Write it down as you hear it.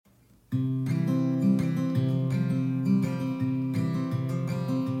Hi,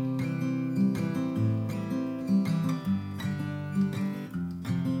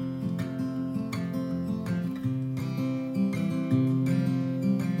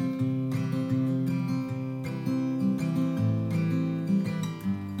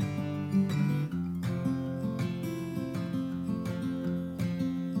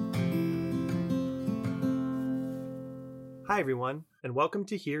 everyone, and welcome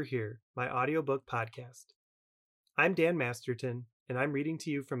to Hear Here, my audiobook podcast. I'm Dan Masterton, and I'm reading to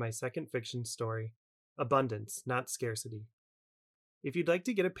you from my second fiction story, Abundance, Not Scarcity. If you'd like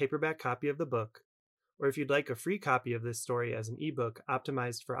to get a paperback copy of the book, or if you'd like a free copy of this story as an ebook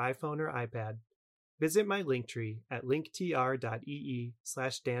optimized for iPhone or iPad, visit my Linktree at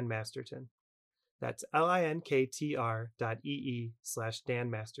linktr.ee/Dan Masterton. That's linktr.ee/Dan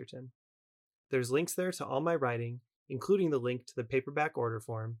Masterton. There's links there to all my writing, including the link to the paperback order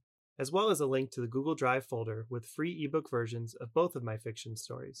form, as well as a link to the Google Drive folder with free ebook versions of both of my fiction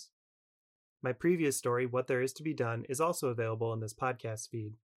stories. My previous story, What There Is to Be Done, is also available in this podcast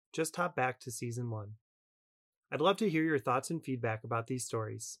feed. Just hop back to Season 1. I'd love to hear your thoughts and feedback about these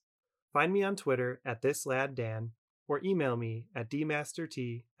stories. Find me on Twitter at thisladdan, or email me at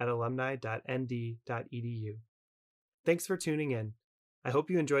dmastert@alumni.nd.edu. Thanks for tuning in. I hope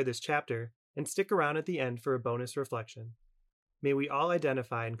you enjoy this chapter, and stick around at the end for a bonus reflection. May we all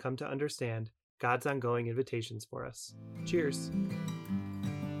identify and come to understand God's ongoing invitations for us. Cheers.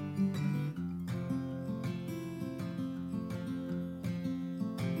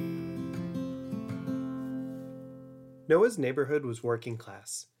 Noah's neighborhood was working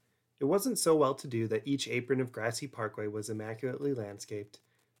class. It wasn't so well-to-do that each apron of grassy parkway was immaculately landscaped,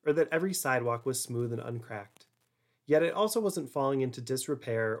 or that every sidewalk was smooth and uncracked. Yet it also wasn't falling into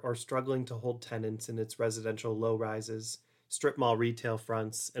disrepair or struggling to hold tenants in its residential low-rises, strip mall retail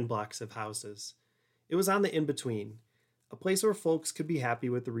fronts, and blocks of houses. It was on the in-between, a place where folks could be happy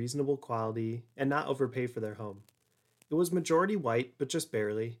with the reasonable quality and not overpay for their home. It was majority white, but just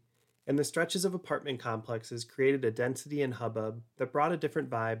barely, and the stretches of apartment complexes created a density and hubbub that brought a different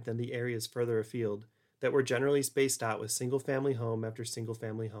vibe than the areas further afield that were generally spaced out with single-family home after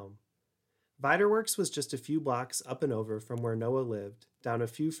single-family home. Viderworks was just a few blocks up and over from where Noah lived, down a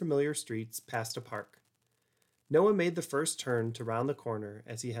few familiar streets past a park. Noah made the first turn to round the corner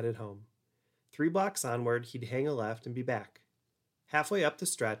as he headed home. 3 blocks onward, he'd hang a left and be back. Halfway up the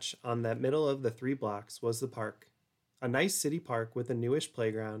stretch, on that middle of the 3 blocks, was the park. A nice city park with a newish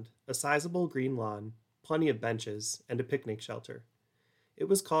playground, a sizable green lawn, plenty of benches, and a picnic shelter. It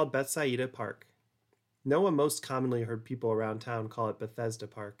was called Bethsaida Park. Noah most commonly heard people around town call it Bethesda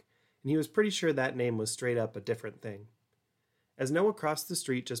Park, and he was pretty sure that name was straight up a different thing. As Noah crossed the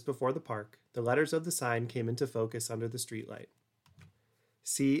street just before the park, the letters of the sign came into focus under the streetlight.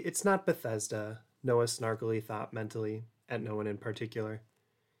 See, it's not Bethesda, Noah snarkily thought mentally, at no one in particular.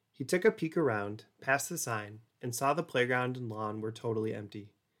 He took a peek around, past the sign, and saw the playground and lawn were totally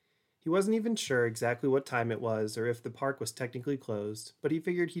empty. He wasn't even sure exactly what time it was or if the park was technically closed, but he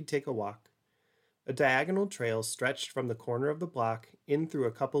figured he'd take a walk. A diagonal trail stretched from the corner of the block in through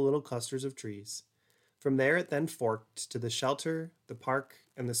a couple little clusters of trees. From there it then forked to the shelter, the park,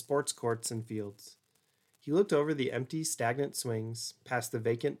 and the sports courts and fields. He looked over the empty, stagnant swings, past the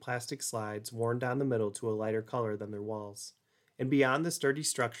vacant plastic slides worn down the middle to a lighter color than their walls, and beyond the sturdy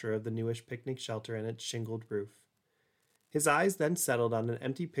structure of the newish picnic shelter and its shingled roof. His eyes then settled on an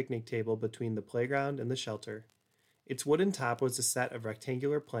empty picnic table between the playground and the shelter. Its wooden top was a set of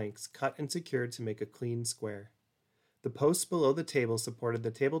rectangular planks cut and secured to make a clean square. The posts below the table supported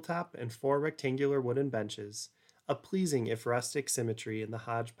the tabletop and 4 rectangular wooden benches, a pleasing if rustic symmetry in the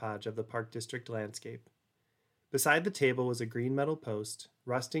hodgepodge of the Park District landscape. Beside the table was a green metal post,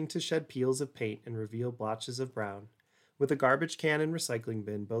 rusting to shed peels of paint and reveal blotches of brown, with a garbage can and recycling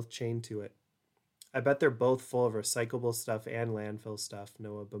bin both chained to it. I bet they're both full of recyclable stuff and landfill stuff,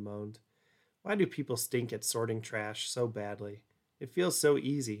 Noah bemoaned. Why do people stink at sorting trash so badly? It feels so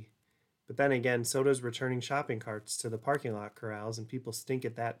easy. But then again, so does returning shopping carts to the parking lot corrals, and people stink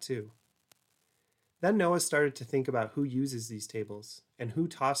at that too. Then Noah started to think about who uses these tables, and who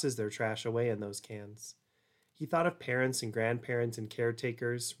tosses their trash away in those cans. He thought of parents and grandparents and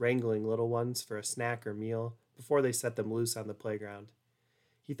caretakers wrangling little ones for a snack or meal before they set them loose on the playground.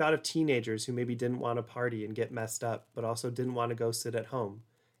 He thought of teenagers who maybe didn't want to party and get messed up, but also didn't want to go sit at home,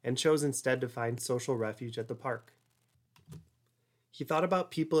 and chose instead to find social refuge at the park. He thought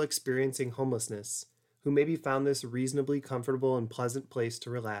about people experiencing homelessness, who maybe found this a reasonably comfortable and pleasant place to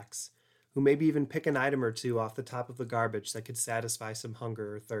relax, who maybe even pick an item or two off the top of the garbage that could satisfy some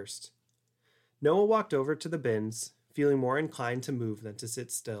hunger or thirst. Noah walked over to the bins, feeling more inclined to move than to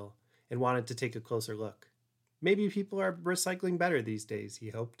sit still, and wanted to take a closer look. Maybe people are recycling better these days, he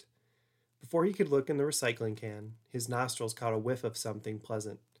hoped. Before he could look in the recycling can, his nostrils caught a whiff of something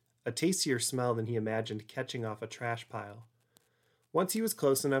pleasant, a tastier smell than he imagined catching off a trash pile. Once he was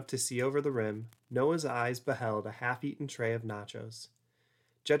close enough to see over the rim, Noah's eyes beheld a half-eaten tray of nachos.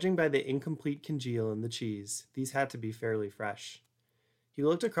 Judging by the incomplete congeal in the cheese, these had to be fairly fresh. He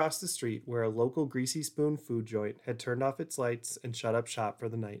looked across the street where a local Greasy Spoon food joint had turned off its lights and shut up shop for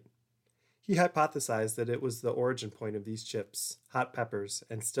the night. He hypothesized that it was the origin point of these chips, hot peppers,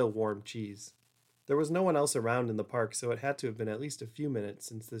 and still warm cheese. There was no one else around in the park, so it had to have been at least a few minutes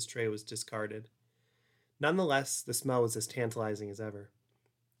since this tray was discarded. Nonetheless, the smell was as tantalizing as ever.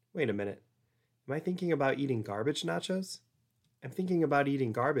 Wait a minute. Am I thinking about eating garbage nachos? I'm thinking about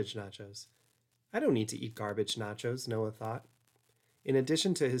eating garbage nachos. I don't need to eat garbage nachos, Noah thought. In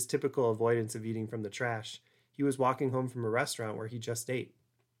addition to his typical avoidance of eating from the trash, he was walking home from a restaurant where he just ate.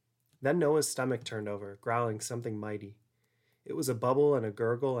 Then Noah's stomach turned over, growling something mighty. It was a bubble and a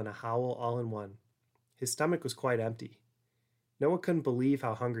gurgle and a howl all in one. His stomach was quite empty. Noah couldn't believe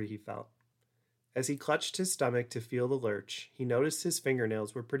how hungry he felt. As he clutched his stomach to feel the lurch, he noticed his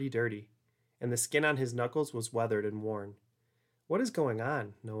fingernails were pretty dirty, and the skin on his knuckles was weathered and worn. What is going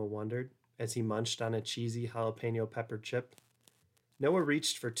on? Noah wondered, as he munched on a cheesy jalapeno pepper chip. Noah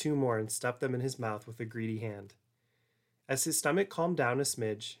reached for two more and stuffed them in his mouth with a greedy hand. As his stomach calmed down a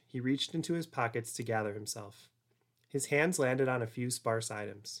smidge, he reached into his pockets to gather himself. His hands landed on a few sparse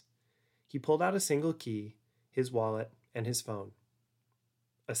items. He pulled out a single key, his wallet, and his phone.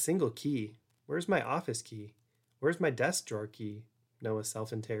 A single key? Where's my office key? Where's my desk drawer key? Noah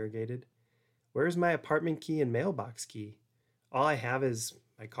self-interrogated. Where's my apartment key and mailbox key? All I have is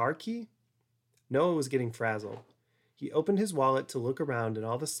my car key? Noah was getting frazzled. He opened his wallet to look around in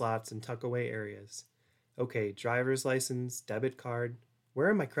all the slots and tuck away areas. Okay, driver's license, debit card. Where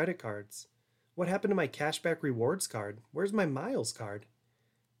are my credit cards? What happened to my cashback rewards card? Where's my miles card?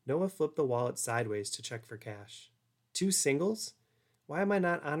 Noah flipped the wallet sideways to check for cash. 2 singles? Why am I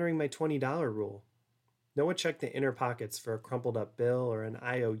not honoring my $20 rule? Noah checked the inner pockets for a crumpled up bill or an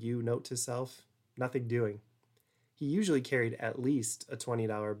IOU note to self. Nothing doing. He usually carried at least a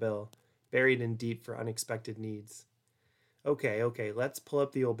 $20 bill, buried in deep for unexpected needs. Okay, let's pull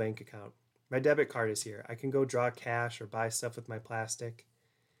up the old bank account. My debit card is here. I can go draw cash or buy stuff with my plastic.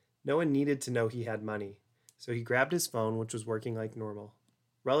 No one needed to know he had money, so he grabbed his phone, which was working like normal.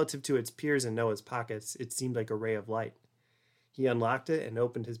 Relative to its peers in Noah's pockets, it seemed like a ray of light. He unlocked it and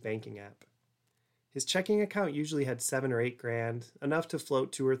opened his banking app. His checking account usually had $7 or $8 grand, enough to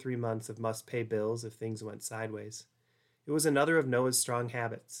float 2 or 3 months of must-pay bills if things went sideways. It was another of Noah's strong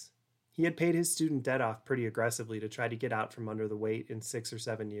habits. He had paid his student debt off pretty aggressively to try to get out from under the weight in 6 or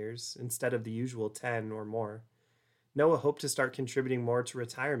 7 years, instead of the usual 10 or more. Noah hoped to start contributing more to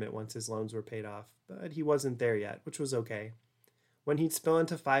retirement once his loans were paid off, but he wasn't there yet, which was okay. When he'd spill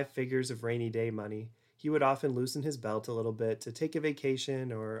into 5 figures of rainy day money, he would often loosen his belt a little bit to take a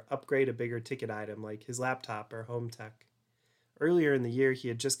vacation or upgrade a bigger ticket item like his laptop or home tech. Earlier in the year, he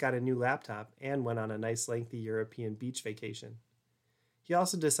had just got a new laptop and went on a nice lengthy European beach vacation. He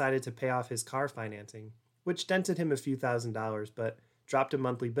also decided to pay off his car financing, which dented him a few $1,000s but dropped a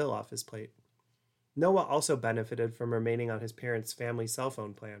monthly bill off his plate. Noah also benefited from remaining on his parents' family cell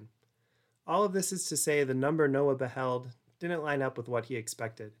phone plan. All of this is to say the number Noah beheld didn't line up with what he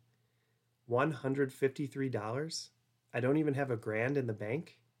expected. $153? I don't even have $1,000 in the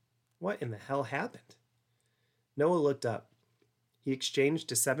bank? What in the hell happened? Noah looked up. He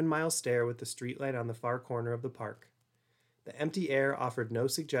exchanged a 7-mile stare with the streetlight on the far corner of the park. The empty air offered no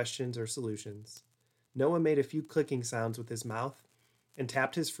suggestions or solutions. Noah made a few clicking sounds with his mouth and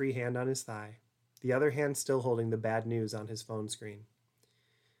tapped his free hand on his thigh, the other hand still holding the bad news on his phone screen.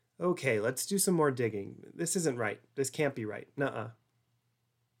 Okay, let's do some more digging. This isn't right. This can't be right. Nuh-uh.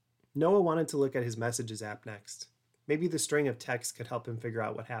 Noah wanted to look at his Messages app next. Maybe the string of texts could help him figure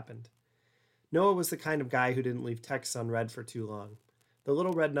out what happened. Noah was the kind of guy who didn't leave texts unread for too long. The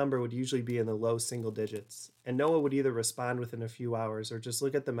little red number would usually be in the low single digits, and Noah would either respond within a few hours or just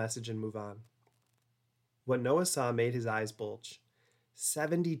look at the message and move on. What Noah saw made his eyes bulge.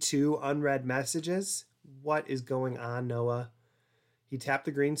 72 unread messages? What is going on, Noah? He tapped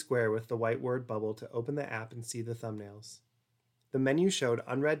the green square with the white word bubble to open the app and see the thumbnails. The menu showed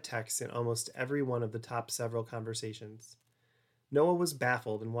unread texts in almost every one of the top several conversations. Noah was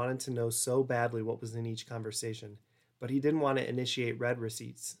baffled and wanted to know so badly what was in each conversation, but he didn't want to initiate read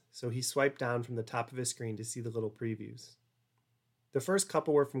receipts, so he swiped down from the top of his screen to see the little previews. The first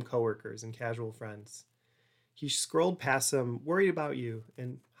couple were from coworkers and casual friends. He scrolled past some "worried about you"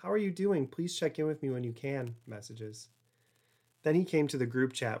 and "how are you doing? Please check in with me when you can" messages. Then he came to the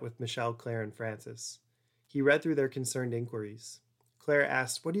group chat with Michelle, Claire, and Francis. He read through their concerned inquiries. Claire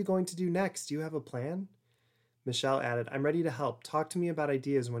asked, "What are you going to do next? Do you have a plan?" Michelle added, "I'm ready to help. Talk to me about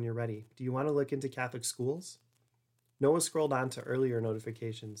ideas when you're ready. Do you want to look into Catholic schools?" Noah scrolled on to earlier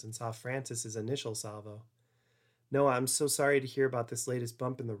notifications and saw Francis's initial salvo. "Noah, I'm so sorry to hear about this latest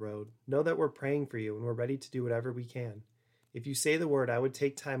bump in the road. Know that we're praying for you and we're ready to do whatever we can. If you say the word, I would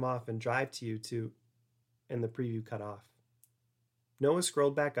take time off and drive to you to..." And the preview cut off. Noah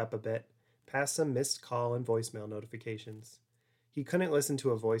scrolled back up a bit, past some missed call and voicemail notifications. He couldn't listen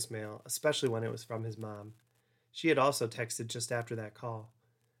to a voicemail, especially when it was from his mom. She had also texted just after that call.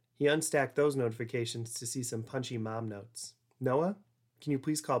 He unstacked those notifications to see some punchy mom notes. "Noah, can you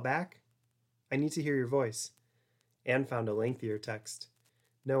please call back? I need to hear your voice." Anne found a lengthier text.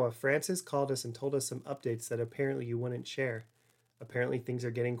 "Noah, Francis called us and told us some updates that apparently you wouldn't share. Apparently things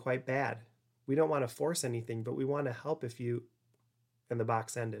are getting quite bad. We don't want to force anything, but we want to help if you..." And the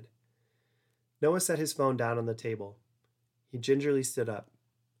box ended. Noah set his phone down on the table. He gingerly stood up.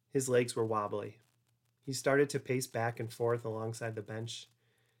 His legs were wobbly. He started to pace back and forth alongside the bench.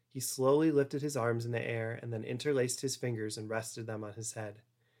 He slowly lifted his arms in the air and then interlaced his fingers and rested them on his head,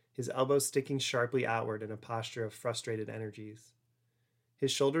 his elbows sticking sharply outward in a posture of frustrated energies.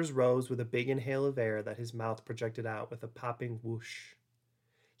 His shoulders rose with a big inhale of air that his mouth projected out with a popping whoosh.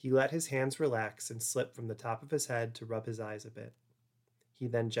 He let his hands relax and slip from the top of his head to rub his eyes a bit. He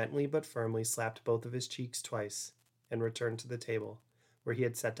then gently but firmly slapped both of his cheeks twice and returned to the table, where he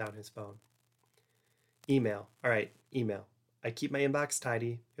had set down his phone. "Email. All right, email. I keep my inbox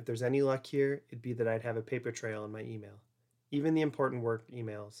tidy. If there's any luck here, it'd be that I'd have a paper trail in my email. Even the important work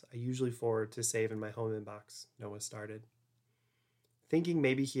emails I usually forward to save in my home inbox," Noah started. Thinking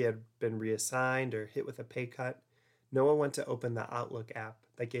maybe he had been reassigned or hit with a pay cut, Noah went to open the Outlook app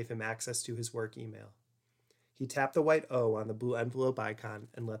that gave him access to his work email. He tapped the white O on the blue envelope icon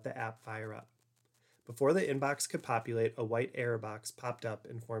and let the app fire up. Before the inbox could populate, a white error box popped up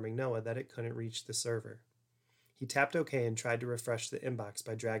informing Noah that it couldn't reach the server. He tapped OK and tried to refresh the inbox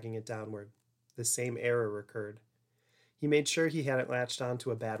by dragging it downward. The same error recurred. He made sure he hadn't latched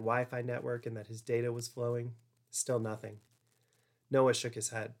onto a bad Wi-Fi network and that his data was flowing. Still nothing. Noah shook his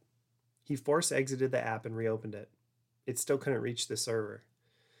head. He force-exited the app and reopened it. It still couldn't reach the server.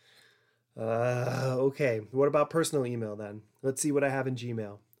 Okay, what about personal email then? Let's see what I have in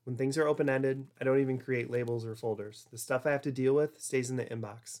Gmail. When things are open-ended, I don't even create labels or folders. The stuff I have to deal with stays in the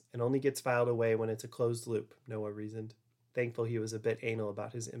inbox and only gets filed away when it's a closed loop, Noah reasoned, thankful he was a bit anal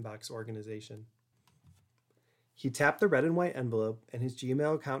about his inbox organization. He tapped the red and white envelope and his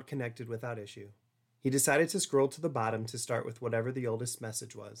Gmail account connected without issue. He decided to scroll to the bottom to start with whatever the oldest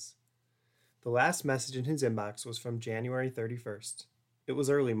message was. The last message in his inbox was from January 31st. It was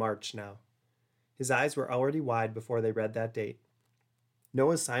early March now. His eyes were already wide before they read that date.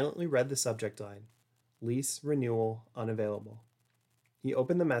 Noah silently read the subject line, "Lease renewal unavailable." He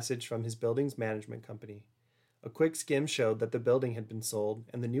opened the message from his building's management company. A quick skim showed that the building had been sold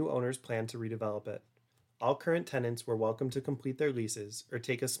and the new owners planned to redevelop it. All current tenants were welcome to complete their leases or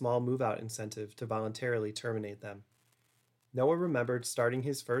take a small move-out incentive to voluntarily terminate them. Noah remembered starting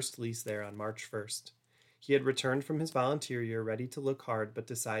his first lease there on March 1st. He had returned from his volunteer year ready to look hard but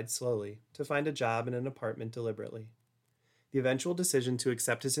decide slowly, to find a job in an apartment deliberately. The eventual decision to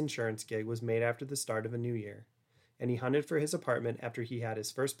accept his insurance gig was made after the start of a new year, and he hunted for his apartment after he had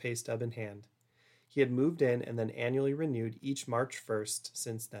his first pay stub in hand. He had moved in and then annually renewed each March 1st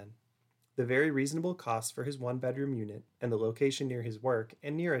since then. The very reasonable cost for his one-bedroom unit and the location near his work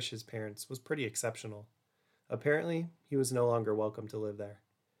and nearish his parents was pretty exceptional. Apparently, he was no longer welcome to live there.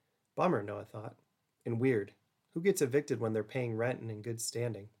 Bummer, Noah thought. And weird. Who gets evicted when they're paying rent and in good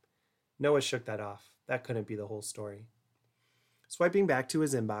standing? Noah shook that off. That couldn't be the whole story. Swiping back to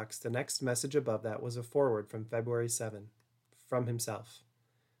his inbox, the next message above that was a forward from February 7, from himself.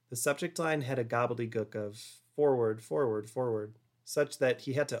 The subject line had a gobbledygook of forward, forward, forward, such that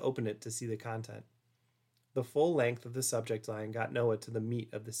he had to open it to see the content. The full length of the subject line got Noah to the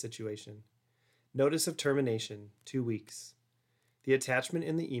meat of the situation. Notice of termination, 2 weeks. The attachment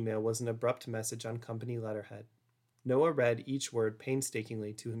in the email was an abrupt message on company letterhead. Noah read each word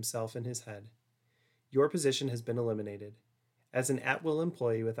painstakingly to himself in his head. Your position has been eliminated. As an at-will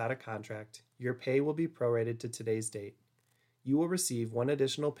employee without a contract, your pay will be prorated to today's date. You will receive one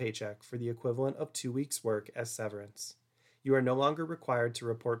additional paycheck for the equivalent of 2 weeks' work as severance. You are no longer required to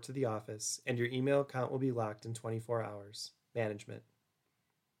report to the office, and your email account will be locked in 24 hours. Management.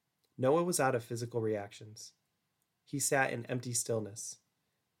 Noah was out of physical reactions. He sat in empty stillness.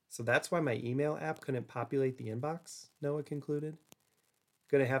 So that's why my email app couldn't populate the inbox, Noah concluded.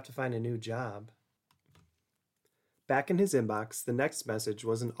 Gonna have to find a new job. Back in his inbox, the next message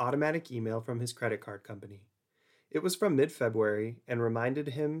was an automatic email from his credit card company. It was from mid-February and reminded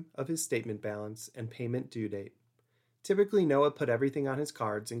him of his statement balance and payment due date. Typically, Noah put everything on his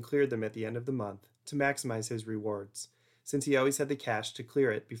cards and cleared them at the end of the month to maximize his rewards, since he always had the cash to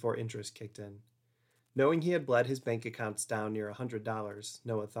clear it before interest kicked in. Knowing he had bled his bank accounts down near $100,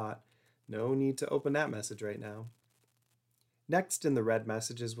 Noah thought, no need to open that message right now. Next in the read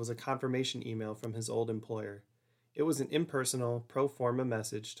messages was a confirmation email from his old employer. It was an impersonal, pro forma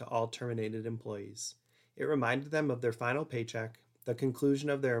message to all terminated employees. It reminded them of their final paycheck, the conclusion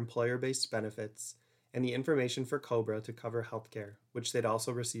of their employer-based benefits, and the information for COBRA to cover healthcare, which they'd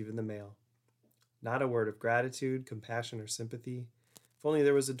also receive in the mail. Not a word of gratitude, compassion, or sympathy. If only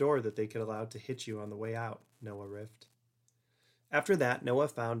there was a door that they could allow to hit you on the way out, Noah riffed. After that, Noah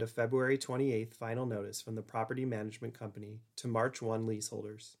found a February 28th final notice from the property management company to March 1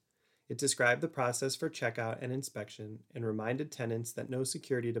 leaseholders. It described the process for checkout and inspection and reminded tenants that no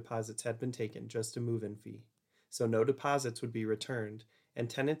security deposits had been taken, just a move-in fee. So no deposits would be returned, and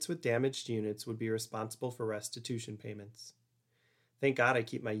tenants with damaged units would be responsible for restitution payments. Thank God I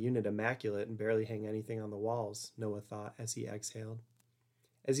keep my unit immaculate and barely hang anything on the walls, Noah thought as he exhaled.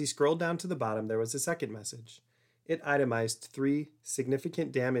 As he scrolled down to the bottom, there was a second message. It itemized 3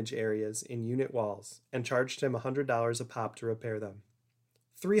 significant damage areas in unit walls and charged him $100 a pop to repair them.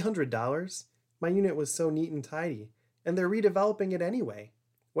 $300? My unit was so neat and tidy, and they're redeveloping it anyway.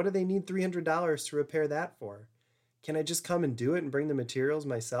 What do they need $300 to repair that for? Can I just come and do it and bring the materials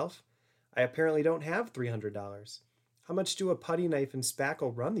myself? I apparently don't have $300. How much do a putty knife and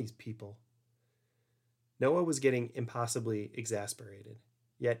spackle run these people? Noah was getting impossibly exasperated,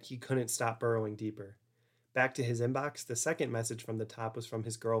 yet he couldn't stop burrowing deeper. Back to his inbox, the second message from the top was from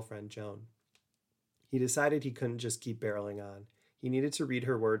his girlfriend, Joan. He decided he couldn't just keep barreling on. He needed to read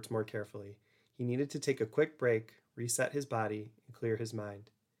her words more carefully. He needed to take a quick break, reset his body, and clear his mind.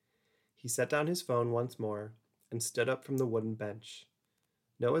 He set down his phone once more and stood up from the wooden bench.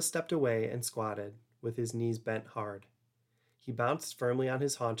 Noah stepped away and squatted, with his knees bent hard. He bounced firmly on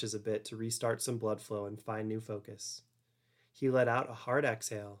his haunches a bit to restart some blood flow and find new focus. He let out a hard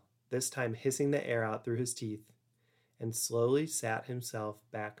exhale, this time hissing the air out through his teeth, and slowly sat himself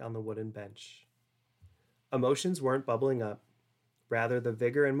back on the wooden bench. Emotions weren't bubbling up. Rather, the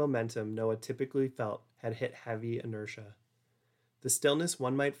vigor and momentum Noah typically felt had hit heavy inertia. The stillness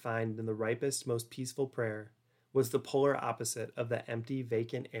one might find in the ripest, most peaceful prayer was the polar opposite of the empty,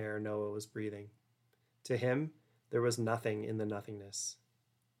 vacant air Noah was breathing. To him, there was nothing in the nothingness.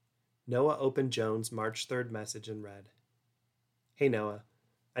 Noah opened Joan's March 3rd message and read, Hey Noah,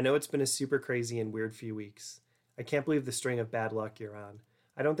 I know it's been a super crazy and weird few weeks. I can't believe the string of bad luck you're on.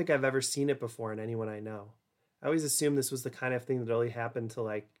 I don't think I've ever seen it before in anyone I know. I always assumed this was the kind of thing that only happened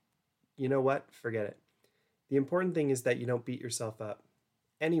to you know what? Forget it. The important thing is that you don't beat yourself up.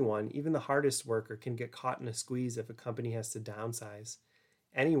 Anyone, even the hardest worker, can get caught in a squeeze if a company has to downsize.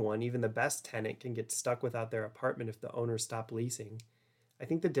 Anyone, even the best tenant, can get stuck without their apartment if the owners stop leasing. I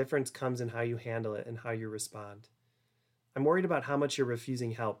think the difference comes in how you handle it and how you respond. I'm worried about how much you're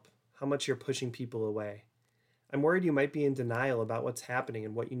refusing help, how much you're pushing people away. I'm worried you might be in denial about what's happening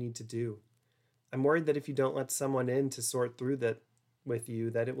and what you need to do. I'm worried that if you don't let someone in to sort through that with you,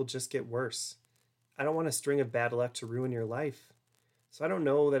 that it will just get worse. I don't want a string of bad luck to ruin your life. So I don't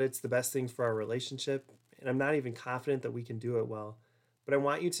know that it's the best thing for our relationship, and I'm not even confident that we can do it well. But I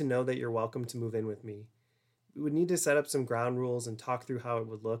want you to know that you're welcome to move in with me. We would need to set up some ground rules and talk through how it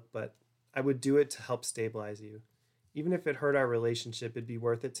would look, but I would do it to help stabilize you. Even if it hurt our relationship, it'd be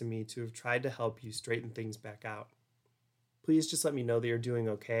worth it to me to have tried to help you straighten things back out. Please just let me know that you're doing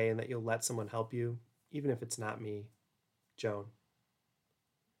okay and that you'll let someone help you, even if it's not me. Joan.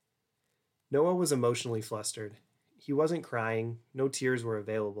 Noah was emotionally flustered. He wasn't crying, no tears were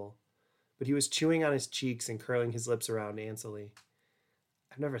available, but he was chewing on his cheeks and curling his lips around antsily.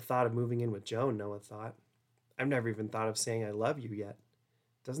 I've never thought of moving in with Joan, Noah thought. I've never even thought of saying I love you yet.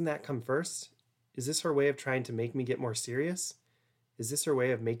 Doesn't that come first? Is this her way of trying to make me get more serious? Is this her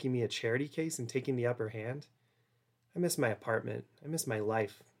way of making me a charity case and taking the upper hand? I miss my apartment. I miss my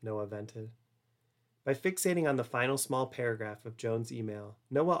life, Noah vented. By fixating on the final small paragraph of Joan's email,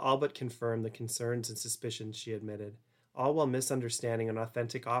 Noah all but confirmed the concerns and suspicions she admitted, all while misunderstanding an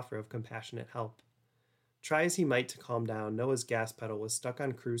authentic offer of compassionate help. Try as he might to calm down, Noah's gas pedal was stuck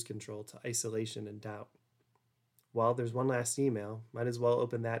on cruise control to isolation and doubt. Well, there's one last email. Might as well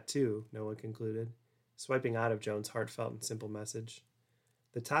open that too, Noah concluded, swiping out of Joan's heartfelt and simple message.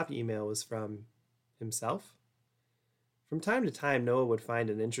 The top email was from himself? From time to time, Noah would find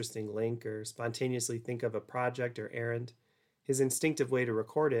an interesting link or spontaneously think of a project or errand. His instinctive way to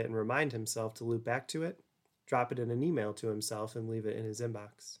record it and remind himself to loop back to it drop it in an email to himself, and leave it in his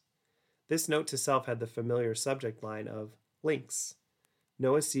inbox. This note to self had the familiar subject line of links.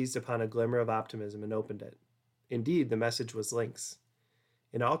 Noah seized upon a glimmer of optimism and opened it. Indeed, the message was links.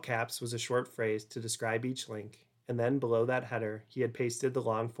 In all caps was a short phrase to describe each link, and then below that header, he had pasted the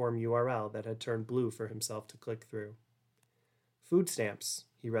long-form URL that had turned blue for himself to click through. Food stamps,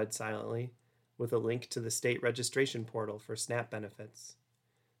 he read silently, with a link to the state registration portal for SNAP benefits.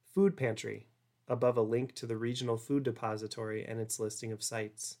 Food pantry, above a link to the regional food depository and its listing of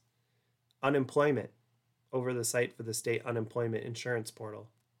sites. Unemployment, over the site for the state unemployment insurance portal.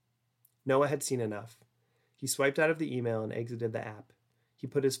 Noah had seen enough. He swiped out of the email and exited the app. He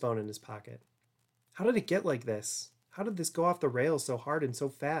put his phone in his pocket. How did it get like this? How did this go off the rails so hard and so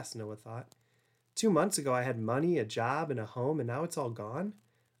fast, Noah thought. 2 months ago I had money, a job, and a home, and now it's all gone?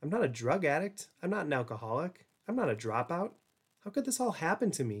 I'm not a drug addict. I'm not an alcoholic. I'm not a dropout. How could this all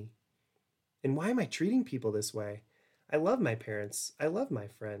happen to me? And why am I treating people this way? I love my parents. I love my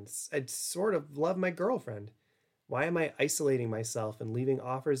friends. I sort of love my girlfriend. Why am I isolating myself and leaving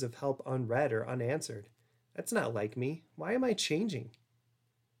offers of help unread or unanswered? That's not like me. Why am I changing?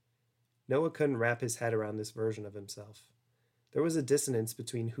 Noah couldn't wrap his head around this version of himself. There was a dissonance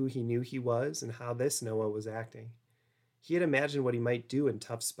between who he knew he was and how this Noah was acting. He had imagined what he might do in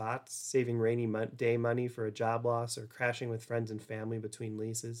tough spots, saving rainy day money for a job loss or crashing with friends and family between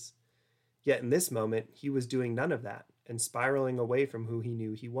leases. Yet in this moment, he was doing none of that and spiraling away from who he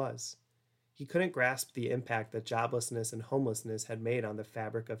knew he was. He couldn't grasp the impact that joblessness and homelessness had made on the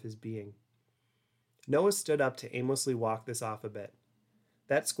fabric of his being. Noah stood up to aimlessly walk this off a bit.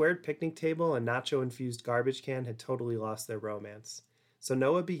 That squared picnic table and nacho-infused garbage can had totally lost their romance, so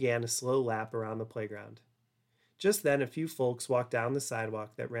Noah began a slow lap around the playground. Just then, a few folks walked down the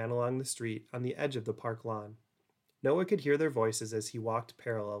sidewalk that ran along the street on the edge of the park lawn. Noah could hear their voices as he walked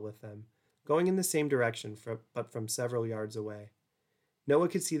parallel with them, going in the same direction but from several yards away. Noah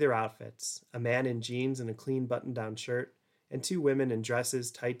could see their outfits, a man in jeans and a clean button-down shirt, and 2 women in dresses,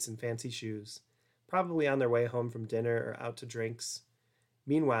 tights, and fancy shoes, probably on their way home from dinner or out to drinks.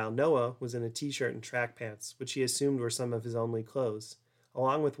 Meanwhile, Noah was in a t-shirt and track pants, which he assumed were some of his only clothes,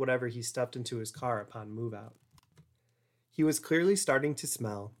 along with whatever he stuffed into his car upon move-out. He was clearly starting to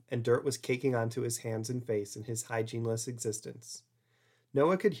smell, and dirt was caking onto his hands and face in his hygieneless existence.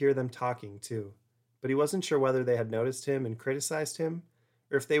 Noah could hear them talking, too, but he wasn't sure whether they had noticed him and criticized him,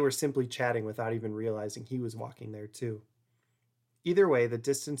 or if they were simply chatting without even realizing he was walking there, too. Either way, the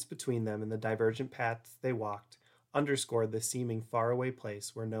distance between them and the divergent paths they walked underscored the seeming faraway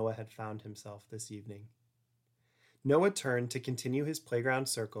place where Noah had found himself this evening. Noah turned to continue his playground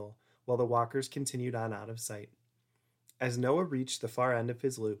circle while the walkers continued on out of sight. As Noah reached the far end of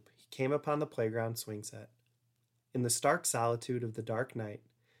his loop, he came upon the playground swing set. In the stark solitude of the dark night,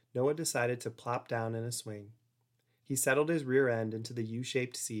 Noah decided to plop down in a swing. He settled his rear end into the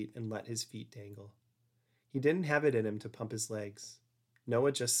U-shaped seat and let his feet dangle. He didn't have it in him to pump his legs.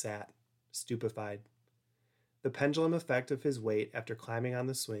 Noah just sat, stupefied. The pendulum effect of his weight after climbing on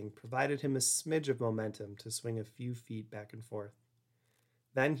the swing provided him a smidge of momentum to swing a few feet back and forth.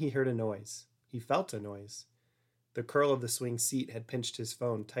 Then he heard a noise. He felt a noise. The curl of the swing seat had pinched his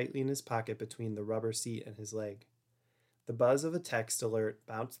phone tightly in his pocket between the rubber seat and his leg. The buzz of a text alert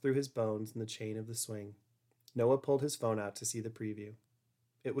bounced through his bones in the chain of the swing. Noah pulled his phone out to see the preview.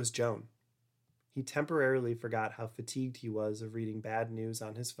 It was Joan. He temporarily forgot how fatigued he was of reading bad news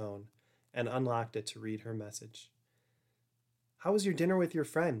on his phone and unlocked it to read her message. How was your dinner with your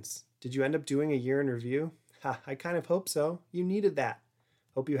friends? Did you end up doing a year in review? Ha, I kind of hope so. You needed that.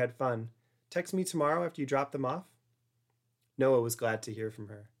 Hope you had fun. Text me tomorrow after you drop them off. Noah was glad to hear from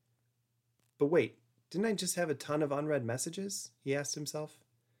her. But wait, didn't I just have a ton of unread messages? He asked himself.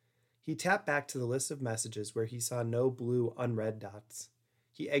 He tapped back to the list of messages where he saw no blue unread dots.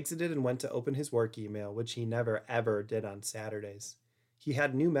 He exited and went to open his work email, which he never ever did on Saturdays. He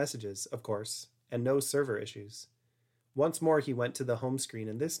had new messages, of course, and no server issues. Once more he went to the home screen,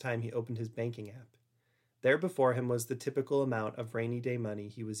 and this time he opened his banking app. There before him was the typical amount of rainy day money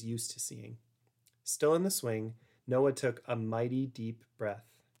he was used to seeing. Still in the swing, Noah took a mighty deep breath.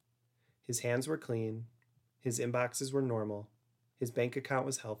 His hands were clean, his inboxes were normal, his bank account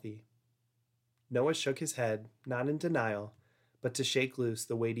was healthy. Noah shook his head, not in denial, but to shake loose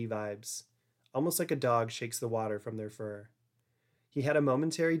the weighty vibes, almost like a dog shakes the water from their fur. He had a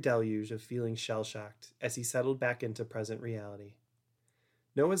momentary deluge of feeling shell-shocked as he settled back into present reality.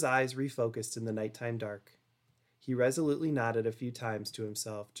 Noah's eyes refocused in the nighttime dark. He resolutely nodded a few times to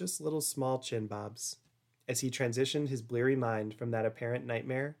himself, just little small chin bobs, as he transitioned his bleary mind from that apparent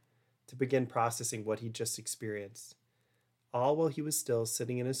nightmare to begin processing what he'd just experienced, all while he was still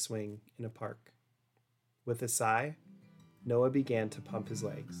sitting in a swing in a park. With a sigh, Noah began to pump his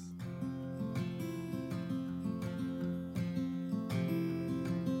legs.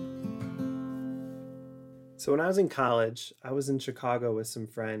 So when I was in college, I was in Chicago with some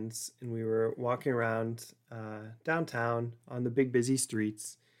friends, and we were walking around downtown on the big busy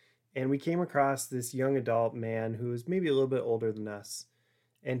streets, and we came across this young adult man who was maybe a little bit older than us.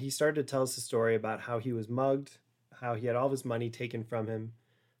 And he started to tell us a story about how he was mugged, how he had all of his money taken from him,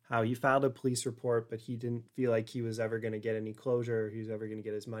 how he filed a police report, but he didn't feel like he was ever going to get any closure, he was ever going to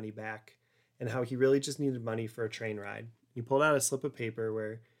get his money back, and how he really just needed money for a train ride. He pulled out a slip of paper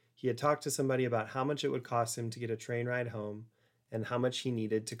where he had talked to somebody about how much it would cost him to get a train ride home and how much he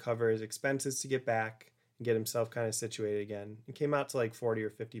needed to cover his expenses to get back and get himself kind of situated again. It came out to like 40 or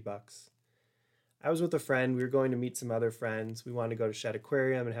 50 bucks. I was with a friend. We were going to meet some other friends. We wanted to go to Shedd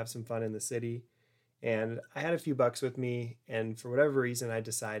Aquarium and have some fun in the city. And I had a few bucks with me. And for whatever reason, I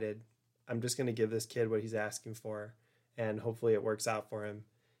decided I'm just going to give this kid what he's asking for. And hopefully it works out for him.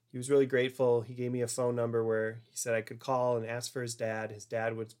 He was really grateful. He gave me a phone number where he said I could call and ask for his dad. His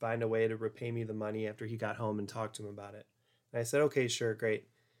dad would find a way to repay me the money after he got home and talk to him about it. And I said, okay, sure, great.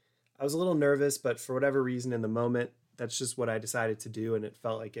 I was a little nervous, but for whatever reason in the moment, that's just what I decided to do. And it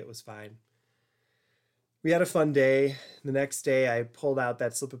felt like it was fine. We had a fun day. The next day, I pulled out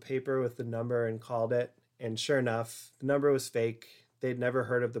that slip of paper with the number and called it. And sure enough, the number was fake. They'd never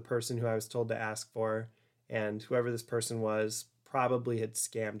heard of the person who I was told to ask for. And whoever this person was probably had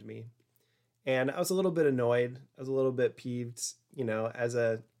scammed me. And I was a little bit annoyed. I was a little bit peeved. You know, as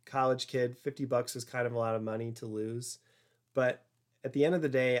a college kid, 50 bucks was kind of a lot of money to lose. But at the end of the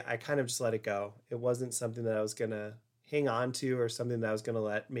day, I kind of just let it go. It wasn't something that I was going to hang on to or something that I was going to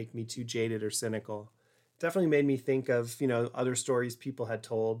let make me too jaded or cynical. Definitely made me think of, other stories people had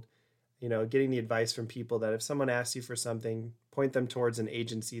told, getting the advice from people that if someone asks you for something, point them towards an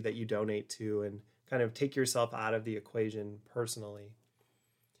agency that you donate to and kind of take yourself out of the equation personally.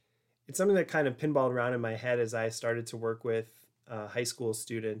 It's something that kind of pinballed around in my head as I started to work with high school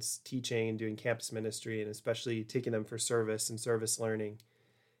students, teaching and doing campus ministry, and especially taking them for service and service learning.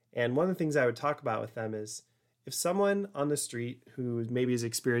 And one of the things I would talk about with them is if someone on the street who maybe is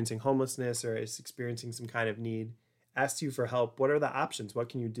experiencing homelessness or is experiencing some kind of need asks you for help, what are the options? What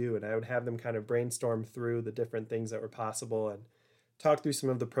can you do? And I would have them kind of brainstorm through the different things that were possible and talk through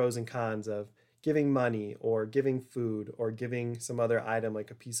some of the pros and cons of giving money or giving food or giving some other item like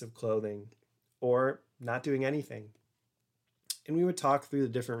a piece of clothing or not doing anything. And we would talk through the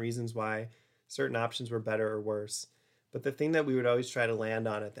different reasons why certain options were better or worse. But the thing that we would always try to land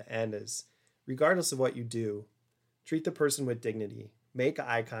on at the end is, regardless of what you do, treat the person with dignity. Make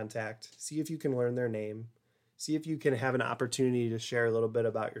eye contact. See if you can learn their name. See if you can have an opportunity to share a little bit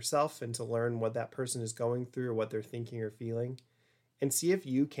about yourself and to learn what that person is going through or what they're thinking or feeling. And see if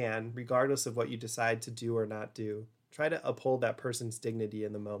you can, regardless of what you decide to do or not do, try to uphold that person's dignity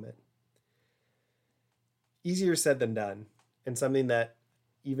in the moment. Easier said than done, and something that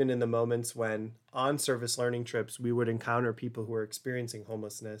even in the moments when on service learning trips we would encounter people who are experiencing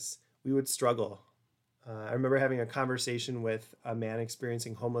homelessness, we would struggle. I remember having a conversation with a man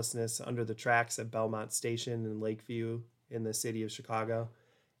experiencing homelessness under the tracks at Belmont Station in Lakeview in the city of Chicago.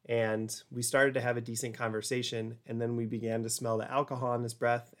 And we started to have a decent conversation, and then we began to smell the alcohol in his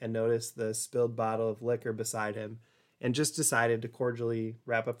breath and notice the spilled bottle of liquor beside him, and just decided to cordially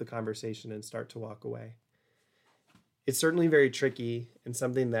wrap up the conversation and start to walk away. It's certainly very tricky and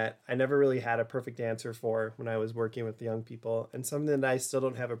something that I never really had a perfect answer for when I was working with the young people, and something that I still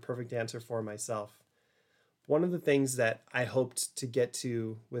don't have a perfect answer for myself. One of the things that I hoped to get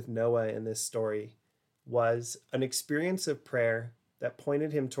to with Noah in this story was an experience of prayer that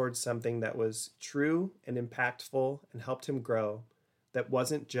pointed him towards something that was true and impactful and helped him grow, that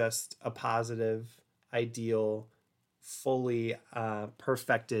wasn't just a positive, ideal, fully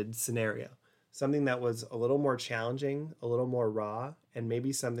perfected scenario. Something that was a little more challenging, a little more raw, and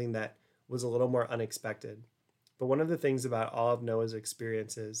maybe something that was a little more unexpected. But one of the things about all of Noah's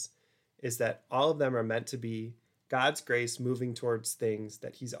experiences is that all of them are meant to be God's grace moving towards things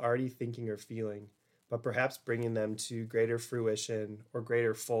that he's already thinking or feeling, but perhaps bringing them to greater fruition or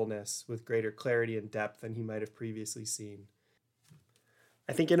greater fullness with greater clarity and depth than he might have previously seen.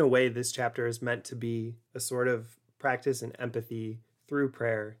 I think in a way this chapter is meant to be a sort of practice in empathy through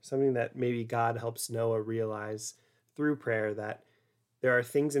prayer, something that maybe God helps Noah realize through prayer, that there are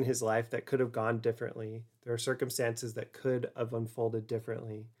things in his life that could have gone differently. There are circumstances that could have unfolded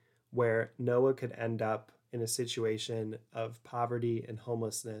differently, where Noah could end up in a situation of poverty and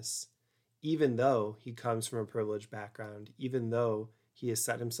homelessness, even though he comes from a privileged background, even though he has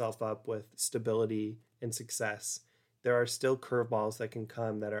set himself up with stability and success. There are still curveballs that can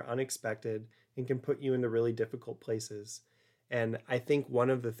come that are unexpected and can put you into really difficult places. And I think one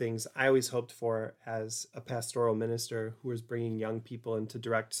of the things I always hoped for as a pastoral minister who was bringing young people into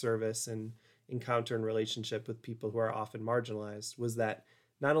direct service and encounter and relationship with people who are often marginalized was that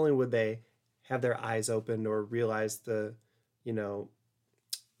not only would they have their eyes opened or realize you know,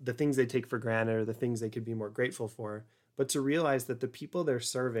 the things they take for granted or the things they could be more grateful for, but to realize that the people they're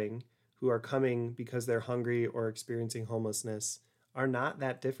serving who are coming because they're hungry or experiencing homelessness are not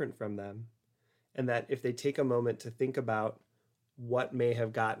that different from them. And that if they take a moment to think about what may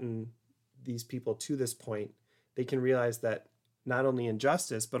have gotten these people to this point, they can realize that not only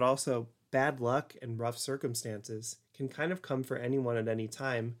injustice, but also bad luck and rough circumstances can kind of come for anyone at any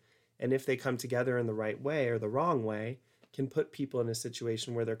time. And if they come together in the right way or the wrong way, can put people in a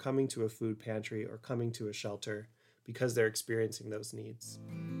situation where they're coming to a food pantry or coming to a shelter because they're experiencing those needs.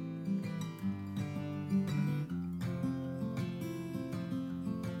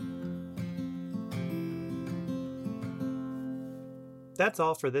 That's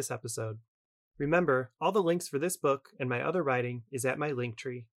all for this episode. Remember, all the links for this book and my other writing is at my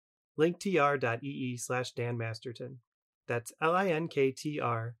Linktree, linktr.ee/Dan Masterton. That's linktr.ee/Dan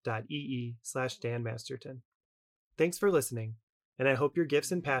Masterton. Thanks for listening, and I hope your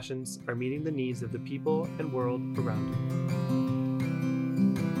gifts and passions are meeting the needs of the people and world around you.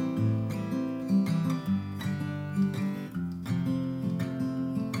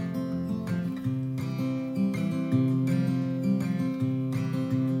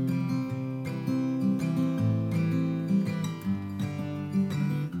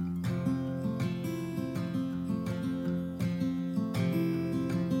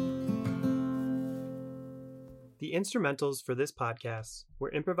 The instrumentals for this podcast were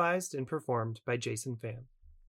improvised and performed by Jason Pham.